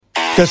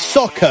The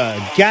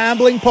Soccer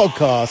Gambling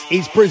Podcast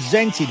is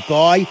presented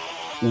by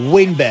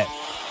WynnBET.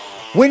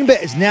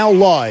 WynnBET is now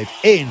live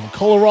in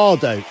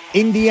Colorado,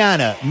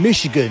 Indiana,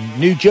 Michigan,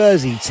 New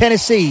Jersey,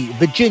 Tennessee,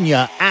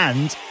 Virginia,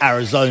 and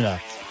Arizona.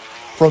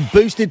 From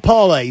boosted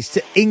parlays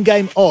to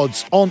in-game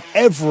odds on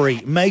every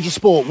major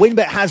sport,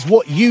 WynnBET has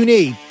what you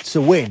need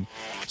to win.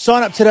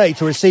 Sign up today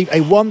to receive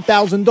a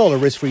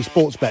 $1,000 risk-free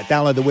sports bet.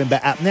 Download the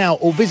WynnBET app now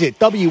or visit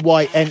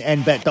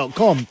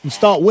wynnbet.com and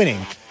start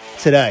winning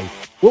today.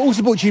 We're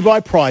also brought to you by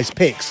Prize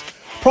Picks.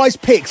 Prize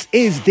Picks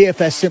is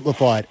DFS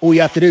simplified. All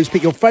you have to do is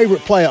pick your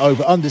favourite player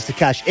over unders to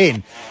cash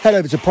in. Head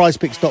over to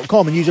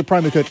prizepicks.com and use a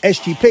promo code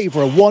SGP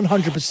for a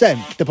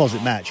 100%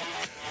 deposit match.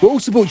 We're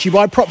also brought to you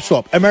by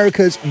PropSwap,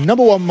 America's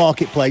 #1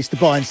 marketplace to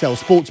buy and sell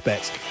sports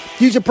bets.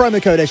 Use a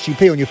promo code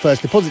SGP on your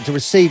first deposit to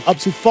receive up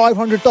to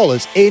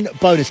 $500 in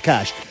bonus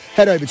cash.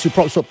 Head over to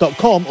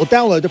PropSwap.com or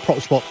download the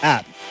PropSwap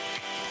app.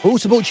 We're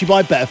also brought to you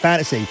by Better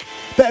Fantasy.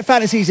 Better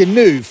Fantasy is a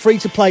new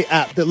free-to-play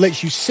app that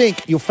lets you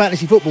sync your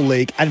fantasy football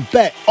league and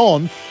bet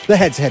on the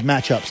head-to-head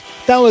matchups.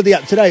 Download the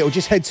app today or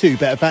just head to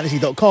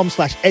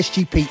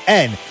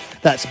betterfantasy.com/SGPN.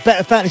 That's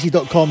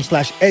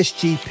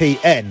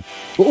betterfantasy.com/SGPN.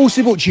 We're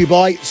also brought to you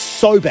by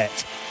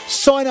SoBet.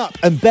 Sign up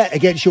and bet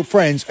against your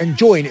friends and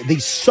join the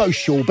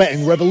social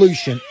betting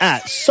revolution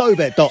at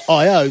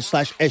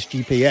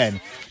SoBet.io/SGPN.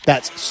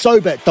 That's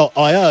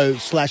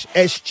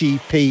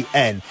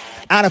SoBet.io/SGPN.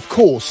 And of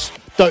course,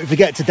 don't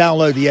forget to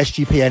download the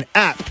SGPN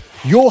app,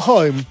 your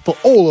home for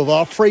all of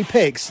our free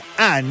picks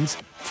and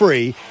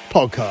free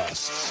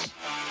podcasts.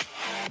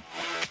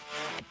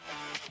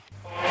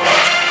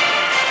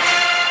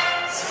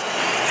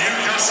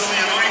 Newcastle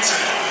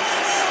United.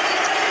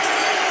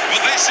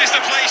 Well, this is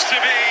the place to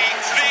be,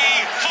 the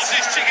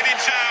hottest ticket in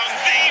town,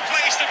 the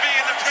place to be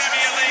in the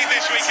Premier League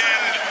this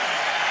weekend.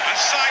 A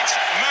sight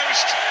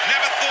most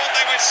never thought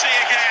they would see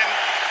again.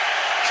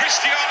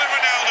 Cristiano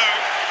Ronaldo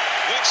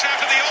walks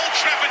out of the Old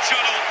Trafford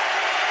tunnel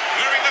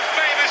wearing the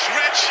famous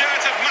red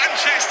shirt of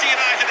Manchester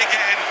United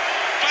again,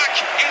 back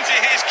into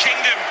his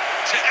kingdom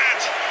to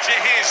add to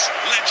his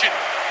legend.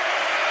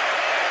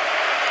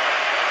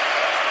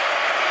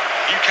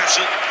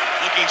 Newcastle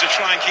looking to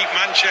try and keep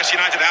Manchester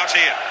United out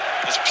here.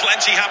 There's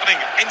plenty happening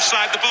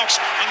inside the box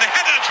and the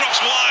header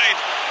drops wide.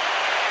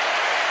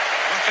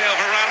 Rafael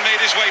Varane made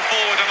his way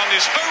forward and on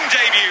his home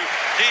debut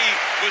he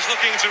was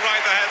looking to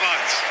ride the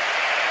headlines.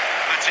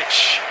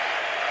 Matic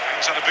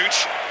hangs out a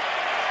boot,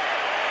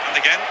 and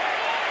again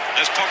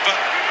there's Pogba.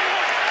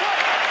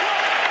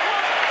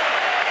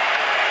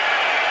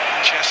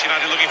 Manchester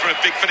United looking for a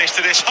big finish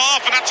to this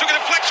half, and that took a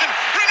deflection.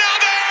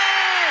 Ronaldo!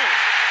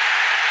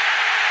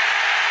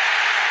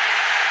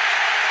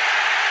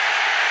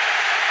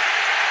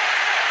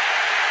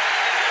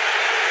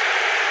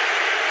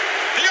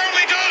 He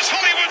only does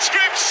Hollywood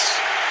scripts.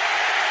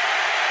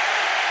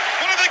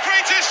 One of the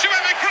greatest to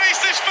ever grace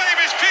this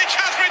famous pitch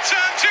has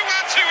returned to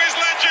add to his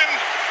legend.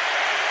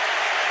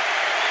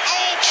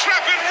 Old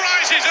Trafford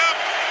rises up.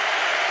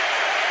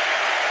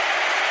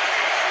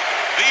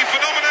 The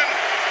phenomenon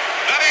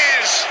that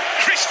is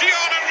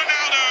Cristiano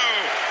Ronaldo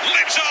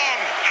lives on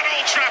at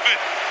Old Trafford.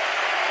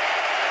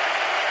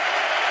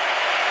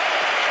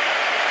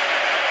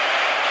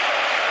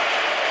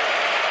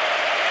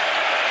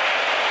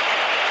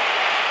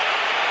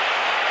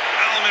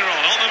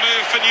 Almiron on the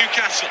move for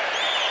Newcastle.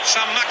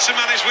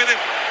 Saint-Maximin is with him.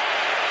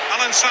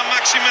 Alan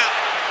Saint-Maximin.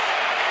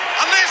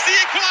 And there's the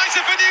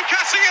equaliser for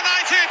Newcastle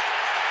United.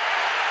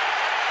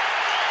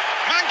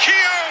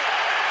 Manquillo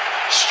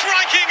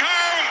striking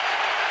home.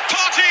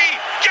 Party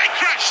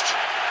gate-crashed.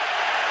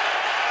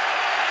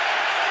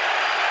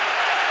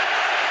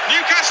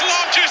 Newcastle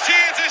aren't just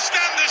here to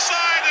stand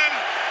aside and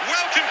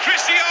welcome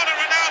Cristiano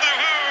Ronaldo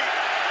home.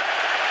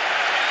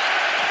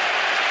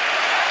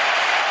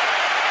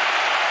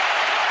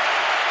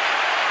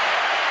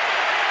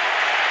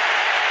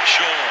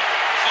 Shaw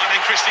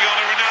finding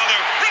Cristiano Ronaldo.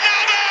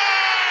 Ronaldo!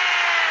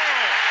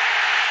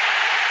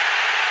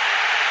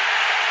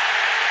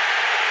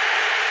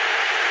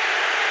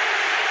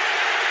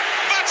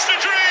 That's the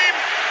dream!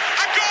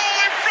 A goal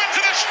in front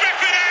of the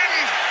Stretford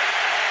end!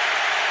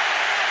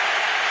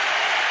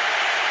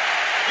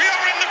 We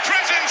are in the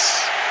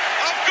presence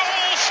of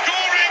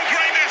goal-scoring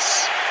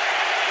greatness.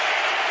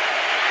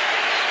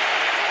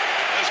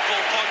 There's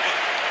Paul Pogba.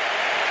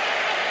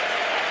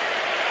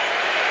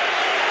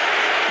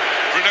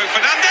 Bruno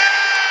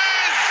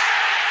Fernandes!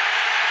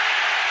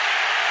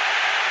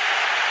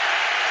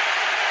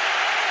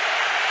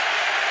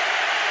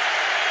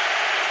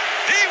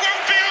 He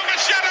won't be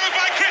overshadowed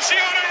by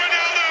Cristiano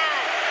Ronaldo.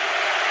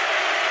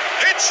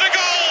 It's a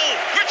goal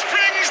which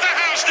brings the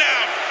house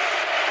down.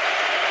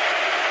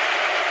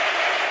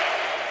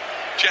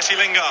 Jesse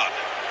Lingard.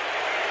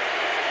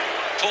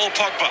 Paul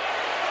Pogba.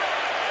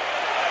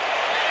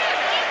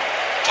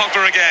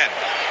 Pogba again.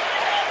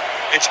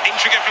 It's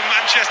intricate from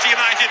Manchester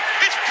United.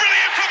 It's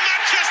brilliant from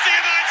Manchester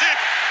United.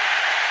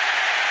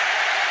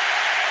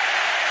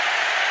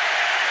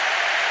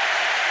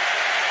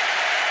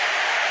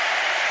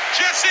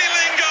 Jesse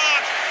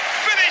Lingard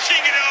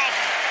finishing it off.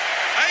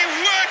 A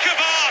work of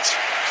art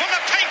from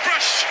the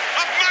paintbrush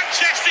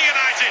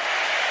United.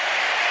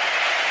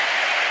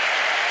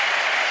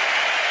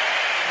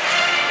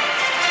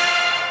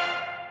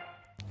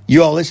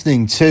 You are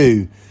listening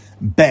to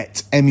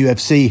Bet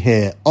MUFC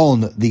here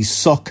on the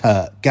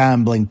Soccer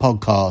Gambling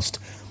Podcast.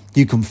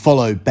 You can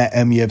follow Bet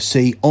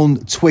MUFC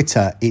on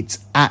Twitter. It's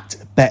at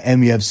Bet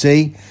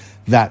MUFC.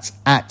 That's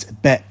at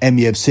Bet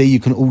MUFC. You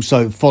can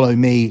also follow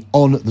me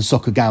on the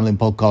Soccer Gambling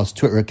Podcast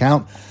Twitter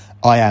account.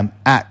 I am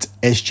at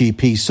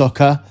SGP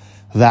Soccer.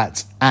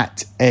 That's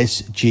at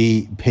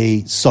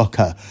SGP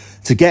Soccer.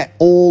 To get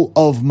all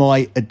of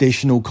my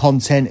additional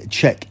content,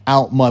 check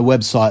out my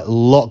website,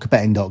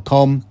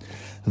 lockbetting.com.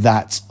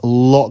 That's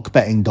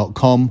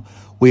lockbetting.com.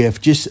 We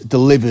have just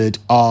delivered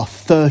our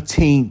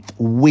 13th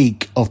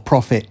week of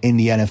profit in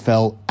the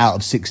NFL out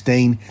of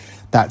 16.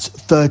 That's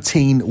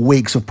 13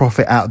 weeks of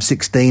profit out of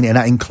 16, and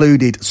that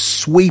included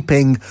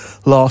sweeping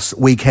last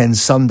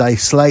weekend's Sunday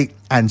slate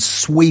and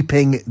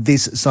sweeping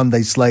this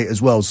Sunday slate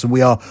as well. So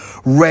we are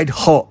red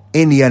hot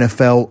in the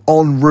NFL,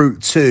 en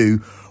route to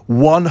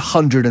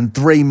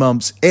 103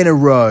 months in a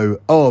row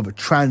of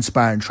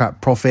Transparent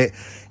Trap profit.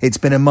 It's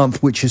been a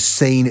month which has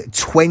seen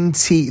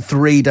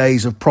 23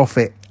 days of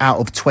profit out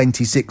of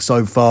 26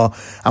 so far,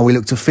 and we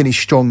look to finish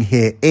strong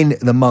here in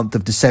the month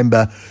of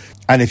December.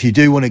 And if you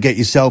do want to get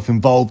yourself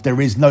involved,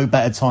 there is no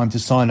better time to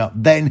sign up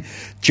than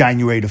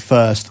January the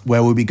 1st,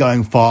 where we'll be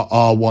going for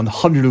our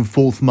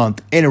 104th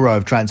month in a row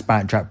of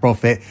Transparent Trap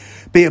profit.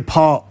 Be a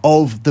part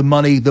of the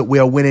money that we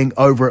are winning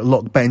over at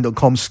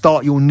lockbetting.com.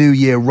 Start your new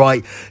year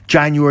right.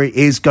 January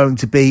is going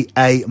to be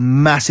a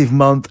massive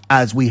month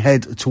as we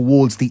head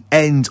towards the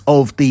end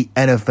of the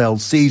NFL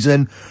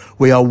season.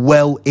 We are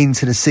well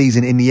into the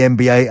season in the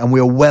NBA, and we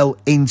are well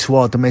into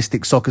our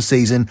domestic soccer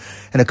season.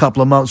 In a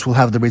couple of months, we'll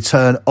have the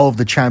return of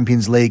the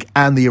Champions League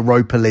and the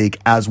Europa League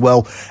as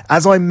well.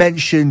 As I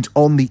mentioned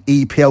on the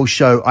EPL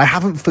show, I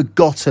haven't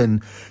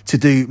forgotten to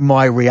do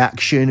my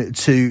reaction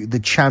to the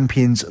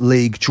Champions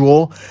League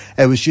draw.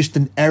 It was just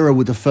an error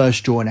with the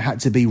first draw and it had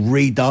to be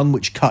redone,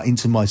 which cut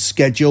into my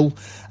schedule.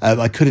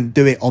 I couldn't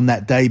do it on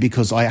that day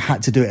because I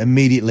had to do it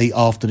immediately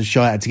after the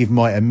show. I had to give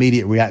my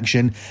immediate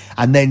reaction.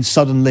 And then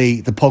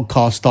suddenly the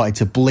podcast started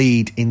to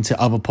bleed into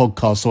other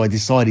podcasts, so I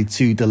decided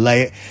to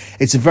delay it.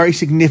 It's a very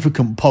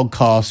significant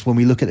podcast when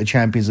we look at the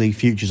Champions League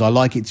futures. I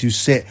like it to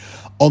sit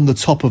on the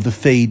top of the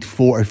feed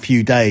for a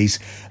few days.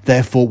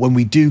 Therefore, when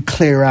we do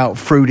clear out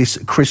through this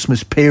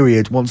Christmas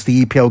period, once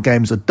the EPL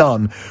games are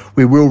done,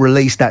 we will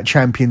release that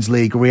Champions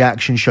League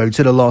reaction show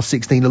to the last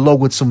 16, along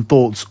with some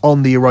thoughts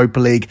on the Europa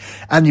League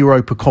and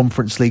Europa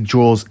Conference League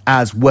draws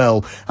as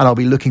well. And I'll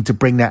be looking to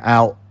bring that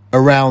out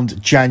around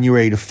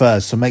January the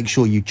 1st. So make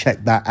sure you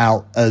check that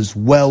out as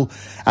well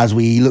as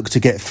we look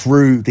to get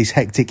through this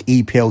hectic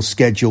EPL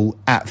schedule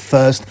at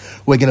first.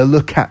 We're going to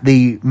look at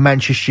the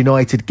Manchester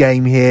United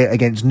game here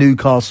against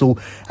Newcastle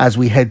as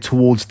we head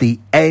towards the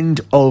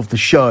end of the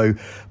show.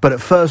 But at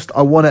first,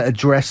 I want to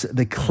address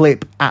the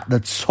clip at the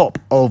top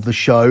of the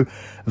show.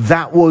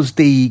 That was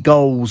the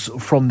goals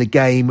from the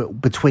game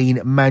between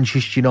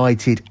Manchester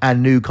United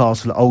and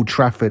Newcastle at Old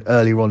Trafford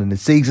earlier on in the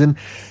season.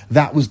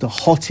 That was the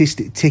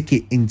hottest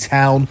ticket in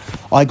town.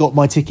 I got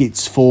my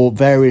tickets for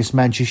various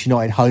Manchester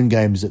United home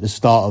games at the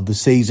start of the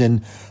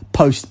season.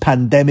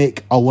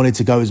 Post-pandemic, I wanted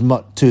to go as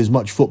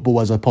much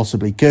football as I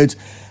possibly could.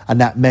 And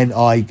that meant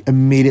I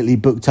immediately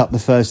booked up the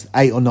first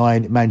 8 or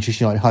 9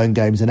 Manchester United home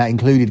games, and that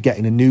included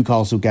getting a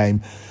Newcastle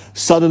game.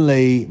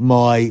 Suddenly,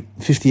 my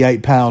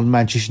 £58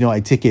 Manchester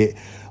United ticket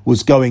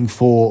was going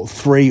for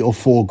 3 or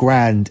 4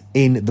 grand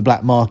in the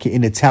black market,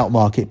 in the tout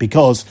market,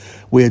 because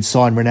we had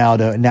signed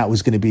Ronaldo and that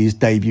was going to be his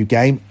debut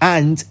game.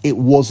 And it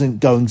wasn't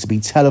going to be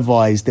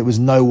televised. There was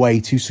no way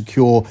to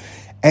secure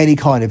any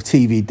kind of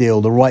TV deal.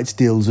 The rights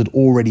deals had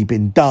already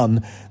been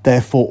done.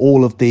 Therefore,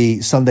 all of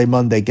the Sunday,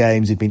 Monday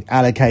games had been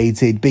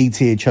allocated.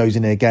 BT had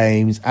chosen their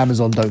games.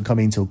 Amazon don't come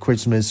in until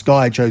Christmas.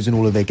 Sky had chosen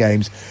all of their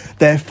games.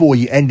 Therefore,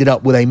 you ended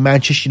up with a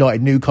Manchester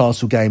United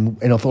Newcastle game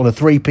on a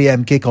 3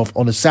 p.m. kickoff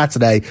on a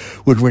Saturday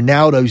with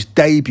Ronaldo's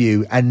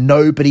debut and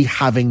nobody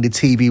having the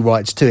TV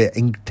rights to it,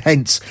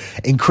 hence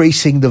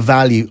increasing the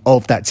value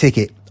of that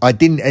ticket. I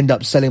didn't end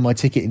up selling my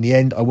ticket in the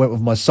end. I went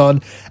with my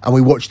son and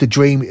we watched the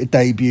dream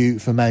debut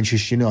for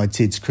Manchester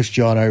United's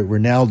Cristiano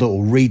Ronaldo,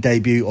 or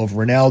re-debut of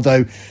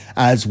Ronaldo,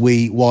 as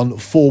we won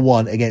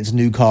 4-1 against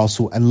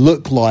Newcastle and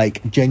look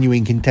like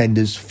genuine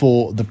contenders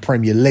for the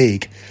Premier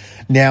League.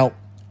 Now,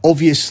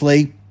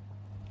 obviously,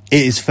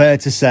 it is fair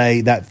to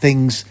say that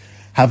things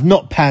have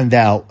not panned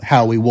out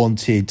how we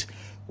wanted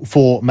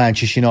for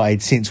Manchester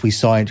United since we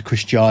signed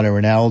Cristiano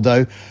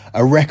Ronaldo.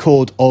 A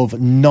record of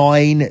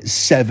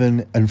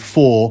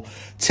 9-7-4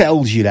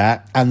 tells you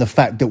that, and the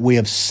fact that we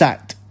have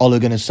sacked Ole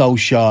Gunnar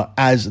Solskjaer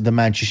as the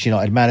Manchester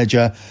United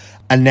manager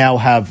and now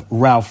have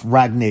Ralf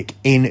Rangnick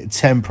in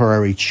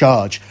temporary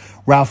charge.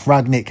 Ralf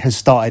Rangnick has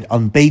started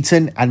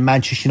unbeaten, and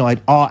Manchester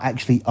United are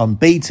actually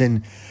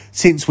unbeaten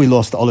since we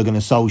lost to Ole Gunnar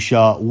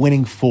Solskjaer,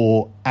 winning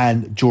 4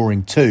 and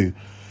drawing 2.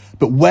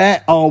 But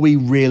where are we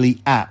really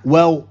at?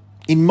 Well,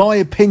 in my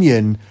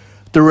opinion,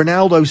 the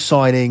Ronaldo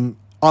signing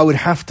I would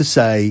have to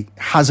say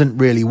hasn't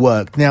really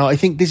worked. Now, I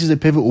think this is a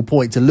pivotal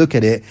point to look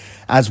at it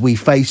as we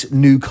face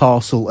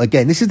Newcastle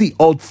again. This is the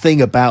odd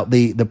thing about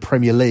the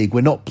Premier League.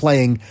 We're not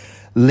playing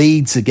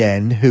Leeds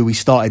again, who we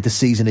started the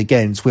season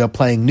against. We are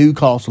playing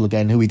Newcastle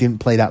again, who we didn't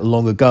play that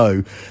long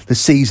ago. The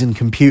season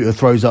computer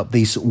throws up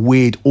these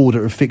weird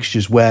order of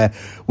fixtures where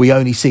we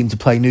only seem to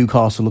play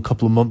Newcastle a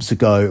couple of months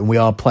ago and we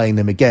are playing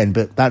them again.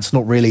 But that's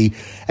not really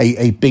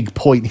a big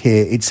point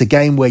here. It's a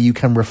game where you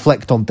can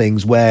reflect on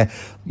things, where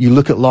you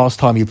look at last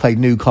time you played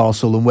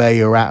Newcastle and where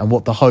you're at and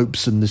what the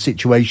hopes and the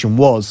situation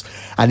was.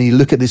 And you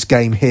look at this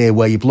game here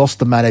where you've lost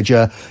the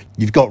manager,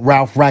 you've got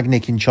Ralf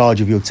Rangnick in charge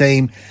of your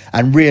team,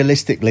 and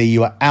realistically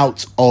you are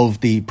out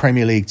of the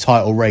Premier League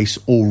title race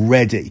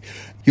already.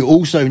 You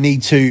also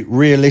need to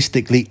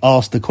realistically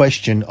ask the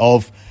question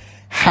of,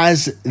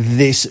 has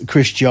this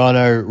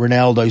Cristiano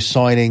Ronaldo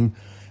signing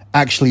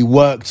actually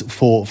worked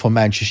for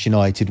Manchester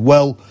United?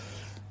 Well,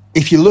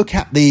 if you look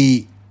at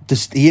the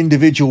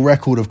individual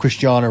record of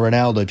Cristiano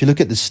Ronaldo, if you look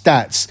at the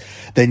stats,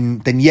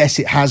 then yes,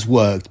 it has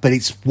worked, but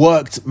it's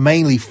worked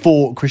mainly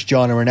for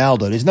Cristiano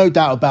Ronaldo. There's no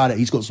doubt about it.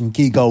 He's got some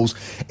key goals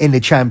in the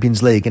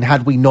Champions League, and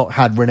had we not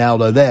had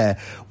Ronaldo there,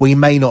 we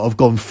may not have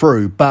gone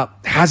through. But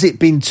has it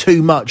been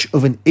too much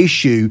of an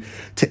issue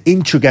to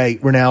integrate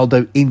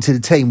Ronaldo into the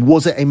team?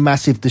 Was it a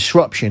massive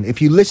disruption?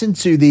 If you listen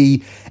to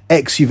the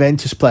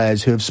ex-Juventus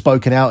players who have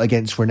spoken out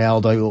against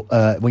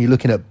Ronaldo, when you're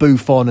looking at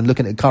Buffon and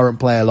looking at a current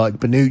player like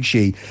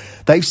Bonucci,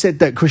 they've said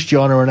that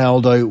Cristiano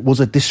Ronaldo was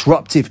a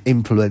disruptive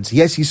influence.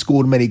 Yes, he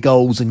scored many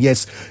goals, and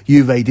yes,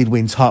 Juve did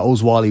win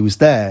titles while he was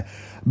there.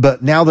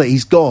 But now that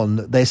he's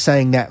gone, they're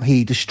saying that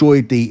he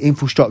destroyed the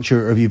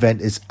infrastructure of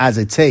Juventus as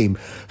a team.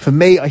 For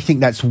me, I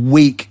think that's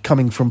weak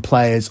coming from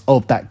players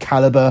of that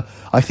caliber.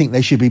 I think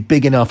they should be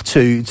big enough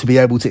to be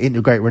able to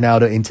integrate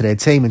Ronaldo into their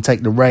team and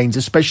take the reins,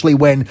 especially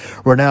when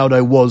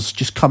Ronaldo was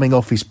just coming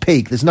off his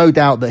peak. There's no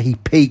doubt that he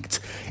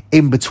peaked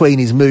in between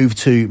his move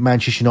to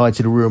Manchester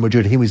United and Real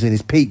Madrid. He was in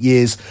his peak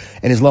years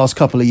in his last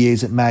couple of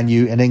years at Man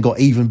U, and then got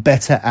even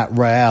better at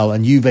Real,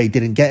 and Juve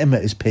didn't get him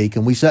at his peak,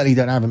 and we certainly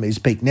don't have him at his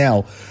peak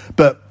now.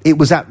 But it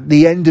was at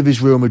the end of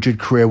his Real Madrid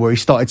career where he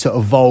started to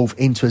evolve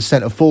into a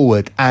centre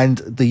forward, and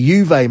the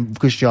Juve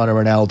Cristiano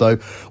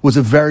Ronaldo was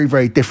a very,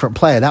 very different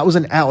player. That was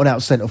an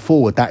out-and-out centre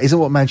forward. That isn't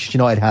what Manchester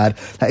United had.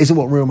 That isn't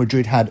what Real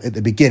Madrid had at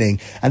the beginning.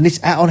 And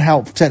this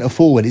out-and-out centre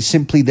forward is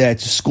simply there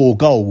to score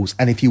goals.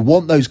 And if you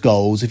want those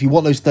goals, if you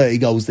want those 30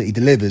 goals that he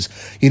delivers,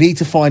 you need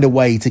to find a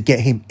way to get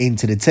him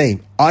into the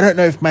team. I don't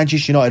know if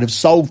Manchester United have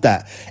solved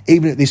that,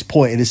 even at this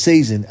point in the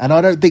season. And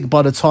I don't think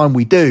by the time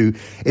we do,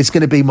 it's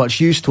going to be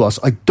much use to us.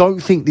 I don't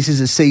think this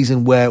is a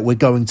season where we're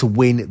going to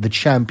win the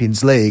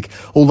Champions League,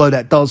 although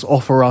that does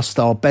offer us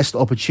our best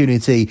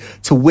opportunity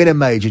to win a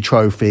major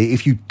trophy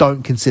if you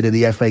don't consider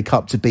the FA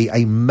Cup to be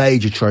a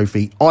major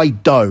trophy. I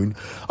don't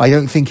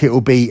think it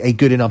will be a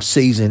good enough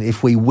season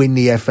if we win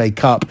the FA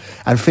Cup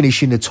and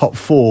finish in the top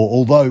four,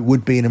 although it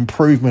would be an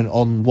improvement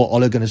on what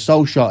Ole Gunnar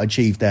Solskjaer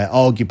achieved there.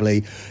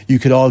 Arguably, you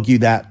could argue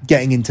that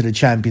getting into the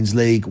Champions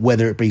League,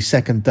 whether it be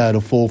second, third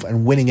or fourth,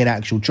 and winning an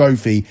actual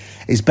trophy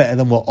is better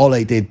than what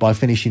Ole did by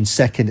finishing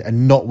second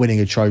and not winning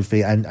a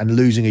trophy and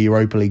losing a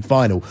Europa League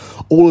final.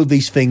 All of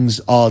these things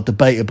are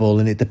debatable,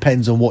 and it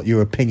depends on what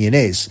your opinion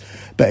is.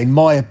 But in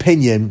my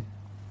opinion,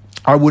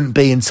 I wouldn't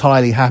be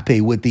entirely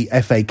happy with the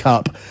FA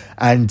Cup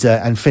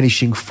and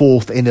finishing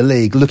fourth in the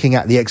league, looking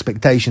at the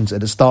expectations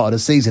at the start of the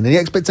season. And the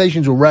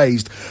expectations were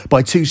raised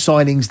by two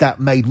signings that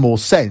made more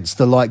sense,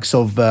 the likes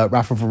of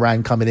Rafa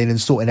Varane coming in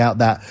and sorting out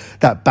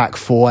that back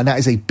four, and that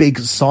is a big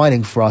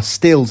signing for us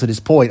still to this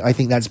point. I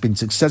think that's been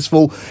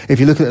successful. If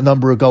you look at the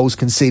number of goals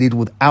conceded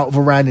without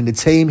Varane in the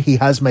team, he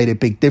has made a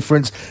big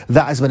difference.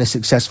 That has been a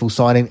successful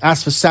signing.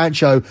 As for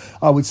Sancho,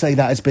 I would say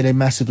that has been a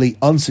massively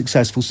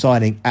unsuccessful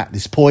signing at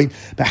this point.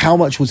 But how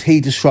much was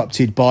he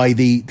disrupted by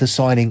the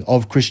signing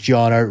of Cristiano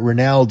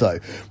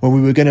Ronaldo, when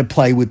we were going to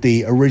play with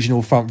the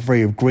original front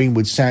three of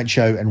Greenwood,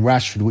 Sancho and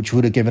Rashford, which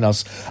would have given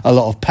us a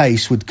lot of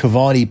pace, with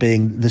Cavani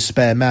being the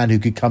spare man who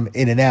could come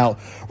in and out?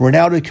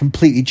 Ronaldo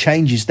completely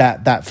changes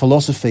that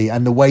philosophy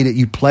and the way that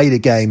you play the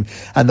game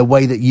and the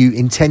way that you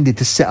intended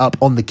to set up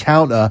on the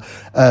counter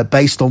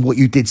based on what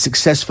you did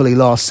successfully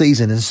last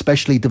season, and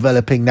especially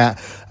developing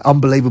that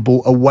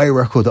unbelievable away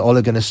record that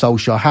Ole Gunnar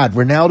Solskjaer had.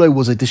 Ronaldo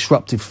was a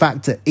disruptive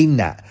factor in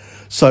that.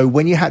 So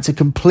when you had to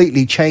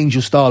completely change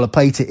your style of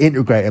play to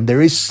integrate them, there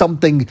is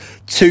something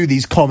to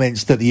these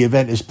comments that the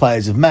Juventus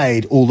players have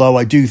made, although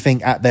I do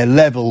think at their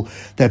level,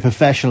 their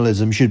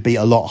professionalism should be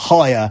a lot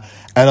higher,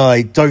 and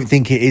I don't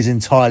think it is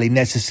entirely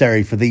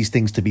necessary for these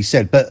things to be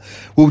said. But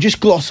we'll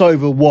just gloss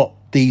over what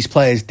these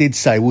players did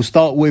say. We'll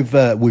start with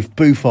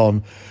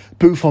Buffon.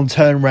 Buffon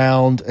turned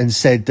round and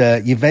said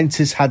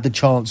Juventus had the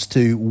chance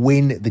to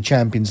win the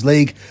Champions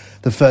League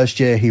the first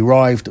year he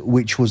arrived,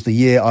 which was the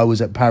year I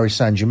was at Paris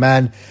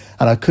Saint-Germain,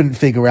 and I couldn't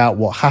figure out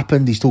what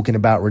happened. He's talking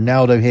about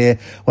Ronaldo here.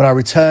 When I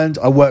returned,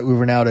 I worked with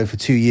Ronaldo for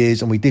 2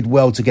 years and we did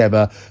well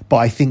together, but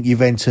I think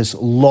Juventus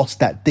lost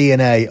that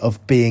DNA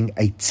of being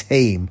a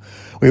team.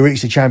 We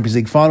reached the Champions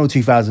League final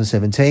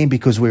 2017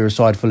 because we were a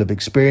side full of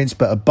experience,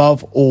 but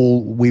above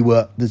all, we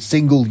were the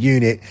single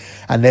unit,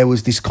 and there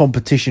was this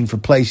competition for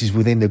places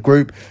within the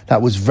group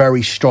that was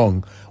very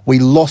strong. We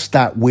lost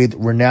that with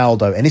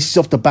Ronaldo, and this is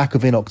off the back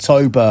of, in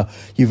October,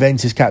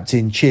 Juventus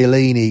captain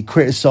Chiellini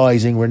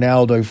criticising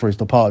Ronaldo for his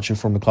departure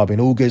from the club in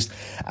August,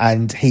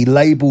 and he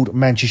labelled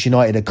Manchester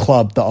United a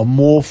club that are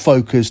more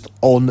focused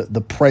on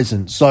the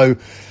present. So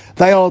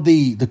they are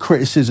the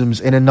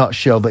criticisms in a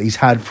nutshell that he's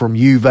had from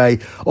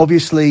Juve.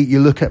 Obviously, you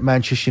look at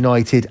Manchester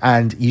United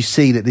and you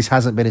see that this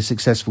hasn't been a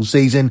successful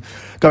season.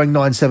 Going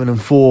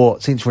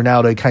 9-7-4 since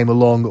Ronaldo came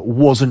along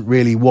wasn't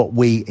really what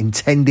we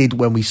intended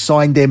when we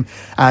signed him.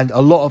 And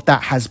a lot of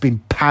that has been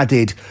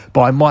padded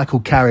by Michael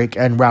Carrick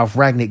and Ralf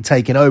Rangnick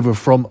taking over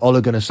from Ole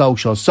Gunnar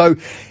Solskjaer. So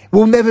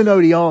we'll never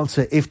know the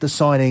answer if the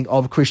signing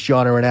of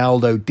Cristiano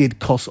Ronaldo did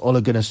cost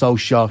Ole Gunnar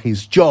Solskjaer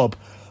his job.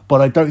 But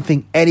I don't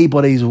think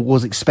anybody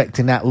was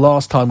expecting that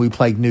last time we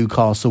played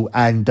Newcastle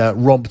and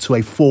romped to a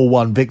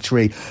 4-1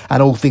 victory,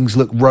 and all things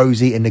looked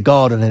rosy in the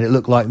garden, and it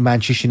looked like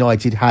Manchester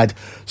United had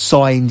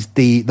signed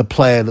the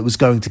player that was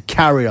going to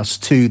carry us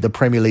to the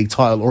Premier League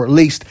title, or at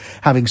least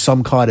having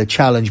some kind of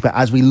challenge. But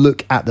as we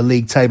look at the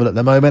league table at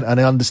the moment, and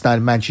I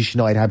understand Manchester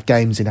United have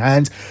games in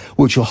hand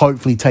which will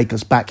hopefully take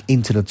us back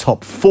into the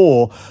top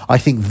 4, I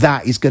think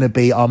that is going to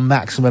be our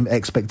maximum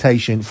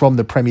expectation from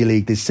the Premier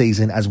League this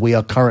season, as we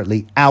are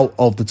currently out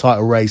of the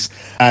title race,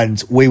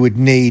 and we would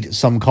need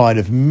some kind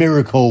of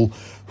miracle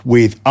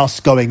with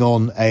us going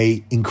on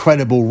a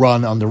incredible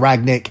run under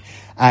Rangnick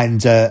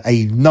and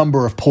a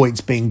number of points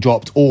being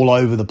dropped all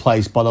over the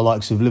place by the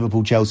likes of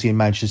Liverpool, Chelsea and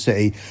Manchester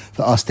City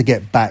for us to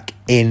get back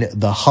in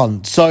the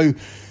hunt. So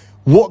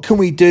what can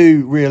we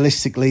do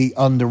realistically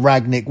under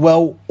Rangnick?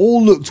 Well,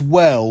 all looked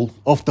well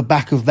off the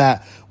back of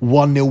that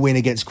 1-0 win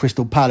against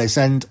Crystal Palace,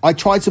 and I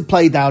tried to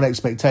play down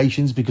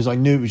expectations because I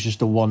knew it was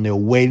just a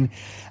 1-0 win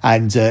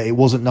and it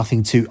wasn't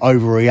nothing to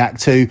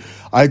overreact to.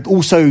 I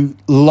also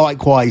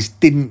likewise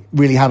didn't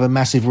really have a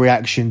massive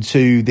reaction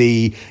to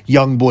the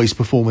young boys'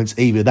 performance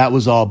either. That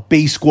was our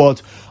B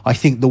squad. I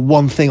think the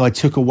one thing I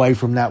took away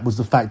from that was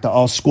the fact that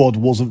our squad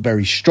wasn't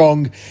very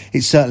strong.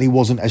 It certainly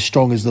wasn't as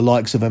strong as the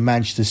likes of a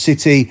Manchester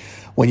City.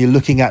 When you're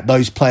looking at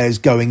those players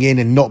going in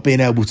and not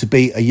being able to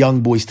beat a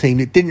young boys team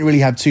that didn't really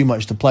have too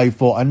much to play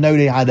for. I know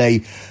they had a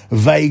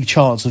vague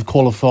chance of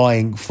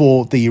qualifying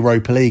for the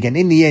Europa League, and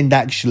in the end,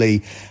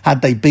 actually,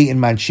 had they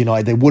beaten Manchester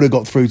United, they would have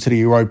got through to the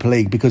Europa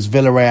League, because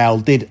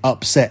Villarreal did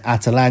upset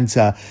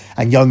Atalanta,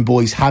 and young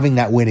boys having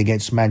that win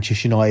against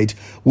Manchester United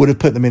would have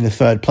put them in the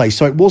third place.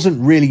 So it wasn't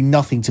really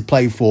nothing to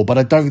play for, but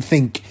I don't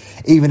think,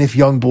 even if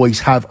young boys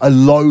have a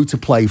load to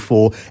play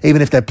for,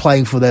 even if they're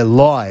playing for their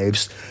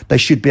lives, they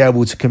should be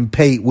able to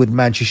compete with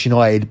Manchester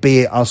United,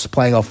 be it us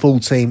playing our full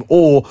team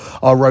or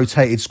our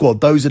rotated squad.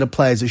 Those are the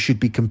players that should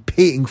be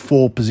competing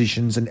for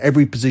positions, and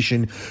every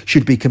position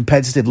should be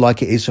competitive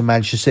like it is for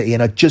Manchester City,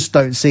 and I just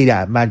don't see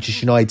that at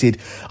Manchester United.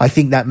 I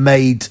think that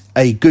made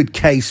a good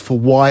case for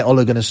why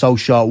Ole Gunnar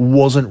Solskjaer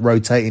wasn't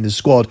rotating the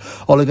squad.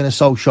 Ole Gunnar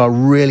Solskjaer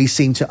really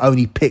seemed to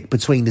only pick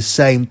between the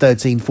same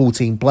 13,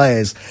 14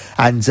 players,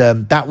 and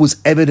that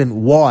was evident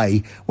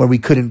why when we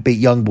couldn't beat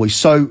young boys.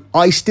 So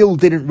I still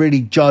didn't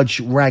really judge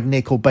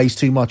Rangnick or base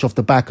too much off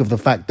the back of the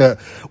fact that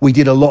we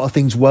did a lot of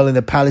things well in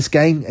the Palace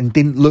game and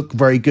didn't look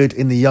very good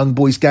in the young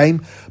boys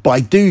game, but I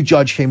do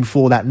judge him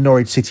for that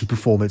Norwich City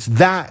performance.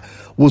 That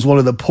was one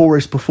of the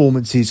poorest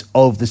performances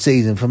of the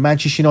season. For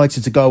Manchester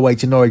United to go away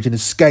to Norwich and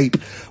escape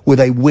with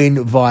a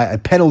win via a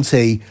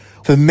penalty,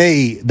 for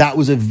me, that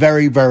was a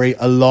very, very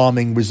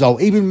alarming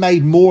result. Even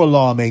made more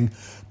alarming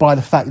by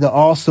the fact that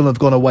Arsenal have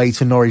gone away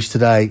to Norwich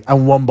today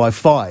and won by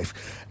 5.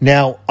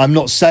 Now, I'm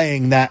not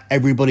saying that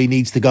everybody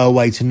needs to go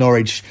away to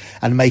Norwich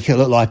and make it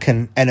look like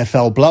an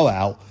NFL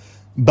blowout,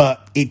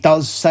 but it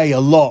does say a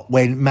lot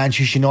when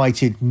Manchester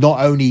United not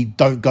only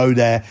don't go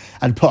there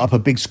and put up a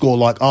big score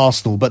like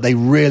Arsenal, but they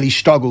really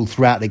struggled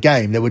throughout the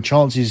game. There were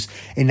chances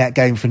in that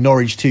game for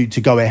Norwich to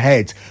go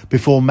ahead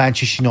before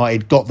Manchester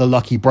United got the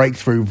lucky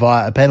breakthrough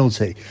via a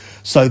penalty.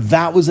 So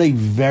that was a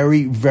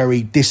very,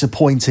 very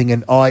disappointing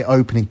and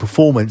eye-opening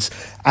performance.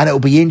 And it'll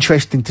be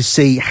interesting to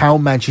see how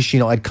Manchester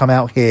United come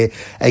out here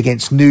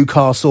against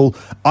Newcastle.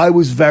 I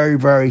was very,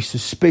 very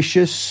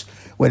suspicious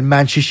when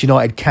Manchester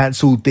United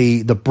cancelled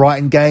the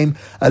Brighton game.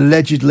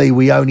 Allegedly,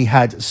 we only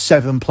had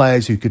 7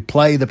 players who could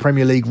play. The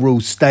Premier League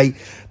rules state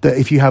that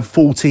if you have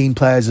 14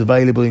 players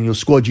available in your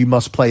squad, you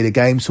must play the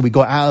game. So we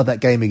got out of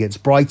that game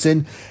against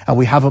Brighton, and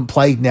we haven't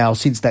played now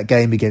since that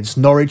game against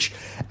Norwich.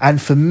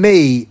 And for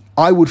me,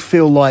 I would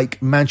feel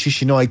like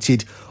Manchester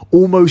United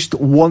almost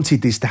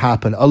wanted this to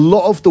happen. A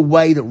lot of the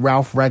way that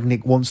Ralf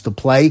Rangnick wants to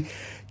play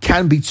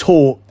can be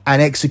taught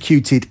and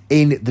executed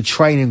in the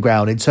training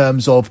ground in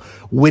terms of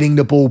winning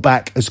the ball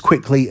back as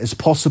quickly as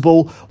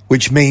possible,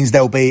 which means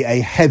there'll be a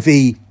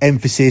heavy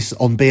emphasis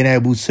on being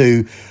able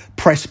to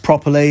press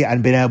properly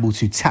and being able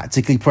to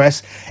tactically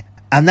press.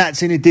 And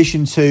that's in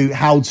addition to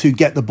how to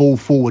get the ball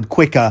forward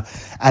quicker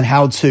and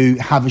how to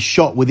have a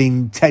shot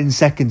within 10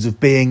 seconds of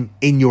being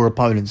in your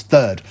opponent's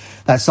third.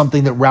 That's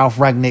something that Ralf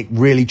Rangnick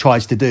really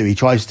tries to do. He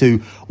tries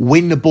to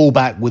win the ball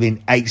back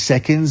within 8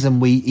 seconds.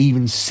 And we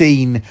even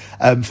seen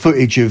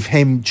footage of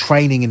him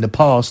training in the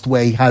past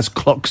where he has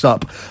clocks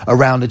up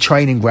around the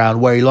training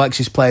ground where he likes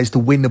his players to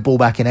win the ball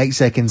back in 8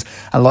 seconds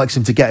and likes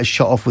them to get a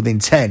shot off within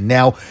 10.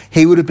 Now,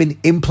 he would have been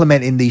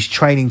implementing these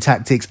training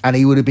tactics and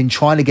he would have been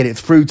trying to get it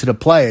through to the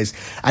players.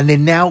 And there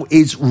now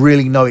is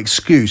really no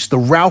excuse. The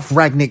Ralf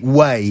Rangnick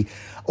way,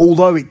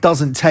 although it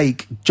doesn't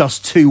take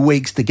just 2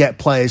 weeks to get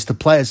players to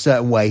play a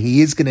certain way,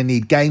 he is going to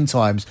need game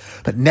times.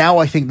 But now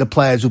I think the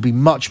players will be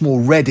much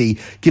more ready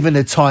given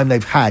the time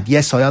they've had.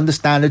 Yes, I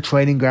understand the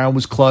training ground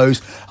was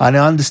closed and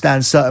I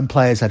understand certain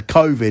players had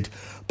COVID.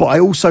 But I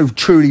also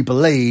truly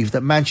believe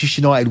that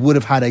Manchester United would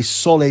have had a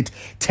solid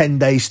 10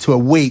 days to a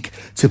week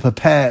to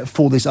prepare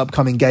for this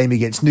upcoming game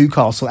against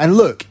Newcastle. And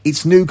look,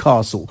 it's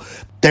Newcastle.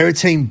 They're a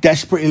team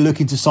desperately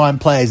looking to sign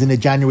players in the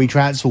January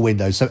transfer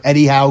window. So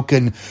Eddie Howe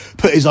can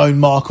put his own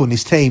mark on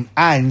this team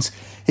and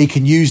he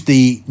can use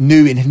the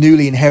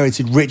newly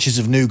inherited riches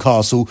of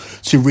Newcastle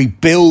to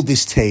rebuild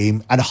this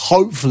team and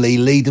hopefully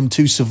lead them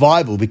to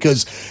survival,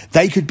 because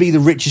they could be the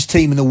richest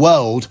team in the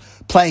world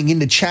playing in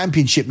the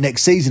Championship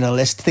next season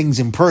unless things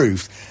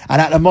improve. And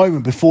at the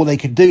moment, before they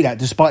can do that,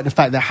 despite the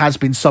fact there has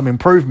been some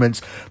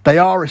improvements, they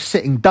are a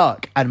sitting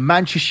duck. And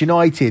Manchester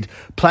United,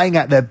 playing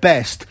at their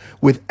best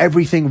with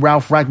everything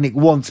Ralf Rangnick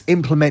wants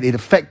implemented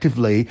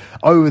effectively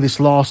over this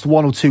last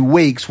 1 or 2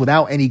 weeks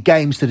without any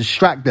games to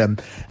distract them,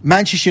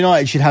 Manchester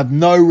United should have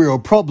no real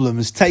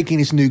problems taking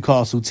this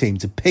Newcastle team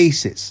to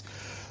pieces.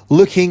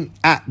 Looking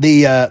at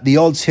the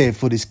odds here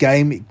for this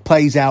game, it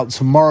plays out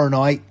tomorrow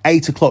night,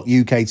 8 o'clock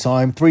UK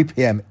time, 3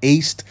 p.m.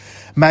 East.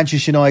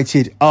 Manchester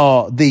United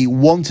are the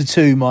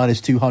 1-2 minus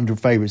 200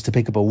 favourites to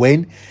pick up a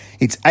win.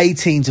 It's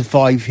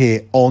 18-5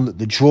 here on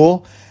the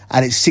draw,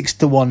 and it's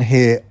 6-1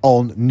 here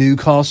on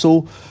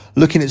Newcastle.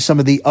 Looking at some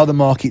of the other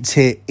markets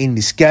here in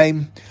this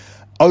game,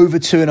 over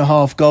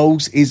 2.5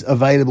 goals is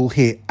available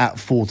here at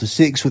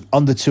 4-6, with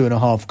under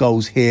 2.5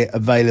 goals here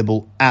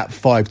available at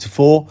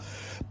 5-4.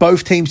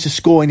 Both teams to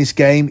score in this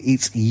game,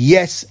 it's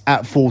yes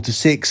at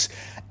 4-6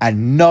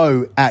 and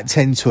no at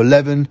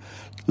 10-11.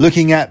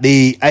 Looking at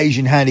the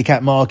Asian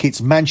handicap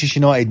markets, Manchester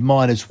United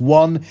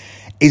 -1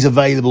 is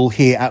available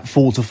here at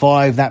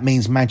 4-5. That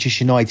means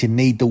Manchester United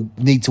need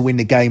to win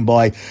the game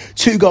by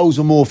 2 goals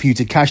or more for you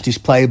to cash this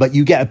play, but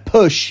you get a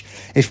push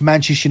if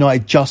Manchester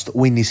United just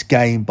win this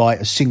game by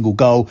a single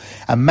goal.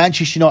 And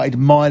Manchester United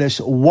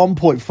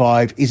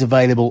 -1.5 is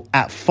available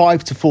at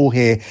 5-4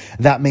 here.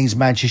 That means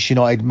Manchester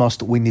United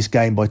must win this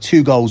game by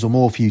 2 goals or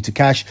more for you to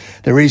cash.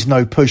 There is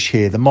no push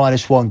here. The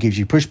 -1 gives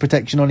you push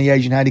protection on the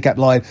Asian handicap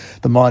line.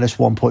 The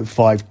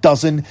 -1.5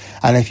 doesn't.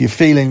 And if you're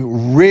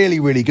feeling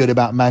really, really good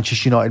about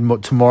Manchester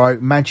United tomorrow,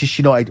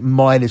 Manchester United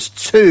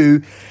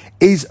 -2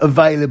 is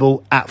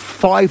available at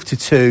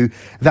 5-2.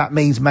 That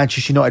means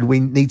Manchester United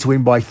need to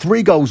win by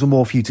 3 goals or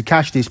more for you to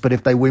cash this. But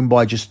if they win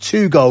by just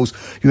 2 goals,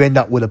 you end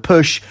up with a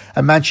push.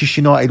 And Manchester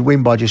United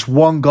win by just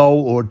 1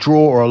 goal or a draw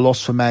or a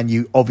loss for Man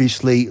U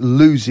obviously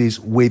loses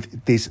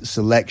with this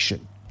selection.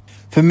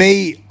 For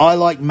me, I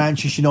like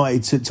Manchester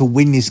United to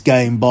win this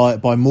game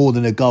by more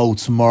than a goal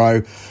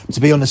tomorrow. To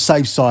be on the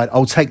safe side,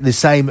 I'll take the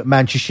same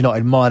Manchester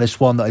United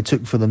 -1 that I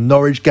took for the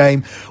Norwich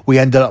game. We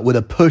ended up with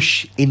a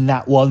push in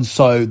that one,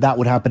 so that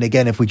would happen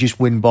again if we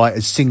just win by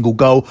a single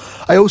goal.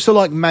 I also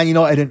like Man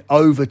United and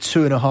over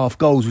 2.5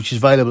 goals, which is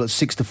available at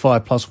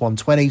 6-5 plus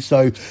 120,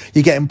 so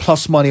you're getting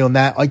plus money on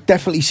that. I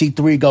definitely see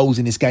 3 goals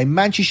in this game.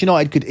 Manchester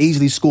United could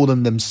easily score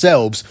them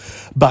themselves,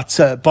 but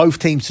both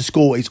teams to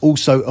score is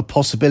also a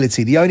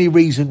possibility. The only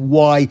reason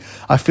why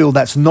I feel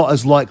that's not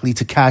as likely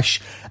to cash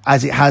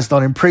as it has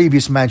done in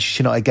previous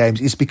Manchester United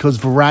games is because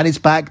Varane is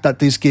back. That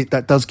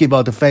does give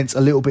our defence a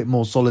little bit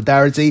more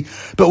solidarity,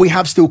 but we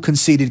have still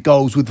conceded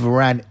goals with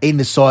Varane in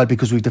the side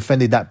because we've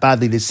defended that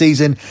badly this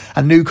season,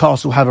 and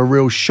Newcastle have a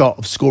real shot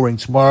of scoring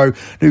tomorrow.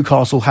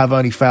 Newcastle have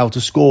only failed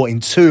to score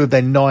in 2 of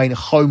their 9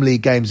 home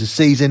league games this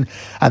season,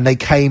 and they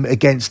came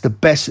against the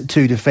best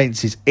 2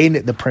 defences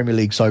in the Premier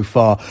League so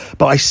far.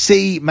 But I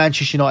see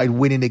Manchester United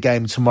winning the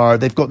game tomorrow.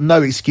 They've got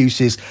no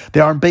excuses. They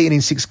are unbeaten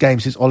in 6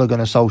 games since Ole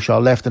Gunnar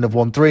Solskjaer left and have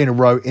won 3 in a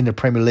row in the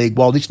Premier League.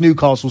 While this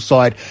Newcastle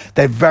side,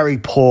 they're very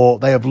poor.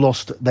 They have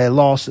lost their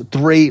last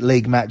 3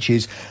 league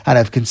matches and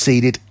have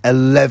conceded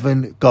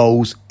 11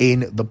 goals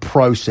in the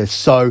process.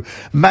 So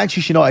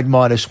Manchester United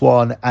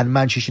 -1 and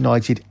Manchester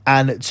United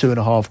and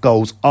 2.5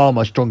 goals are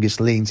my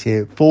strongest leans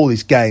here for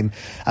this game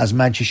as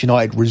Manchester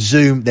United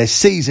resume their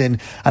season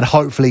and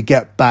hopefully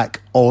get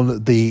back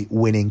on the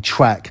winning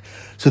track.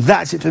 So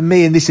that's it for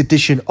me in this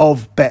edition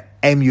of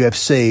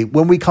BetMUFC.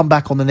 When we come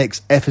back on the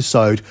next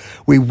episode,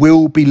 we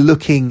will be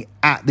looking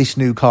at this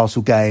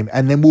Newcastle game,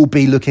 and then we'll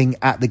be looking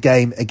at the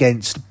game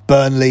against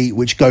Burnley,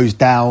 which goes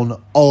down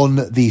on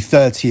the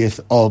 30th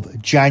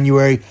of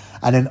January.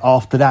 And then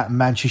after that,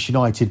 Manchester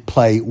United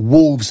play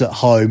Wolves at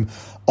home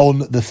on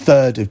the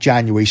 3rd of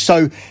January.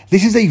 So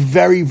this is a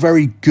very,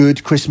 very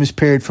good Christmas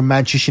period for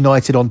Manchester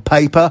United on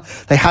paper.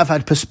 They have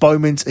had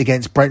postponements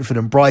against Brentford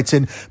and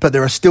Brighton, but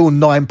there are still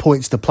 9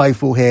 points to play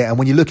for here. And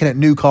when you're looking at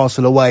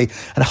Newcastle away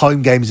and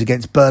home games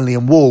against Burnley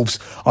and Wolves,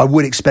 I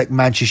would expect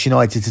Manchester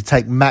United to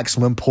take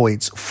maximum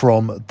points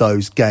from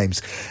those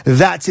games.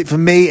 That's it for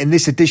me in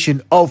this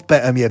edition of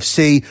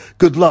BetMUFC.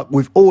 Good luck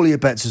with all your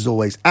bets as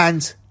always,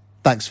 and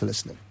thanks for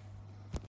listening.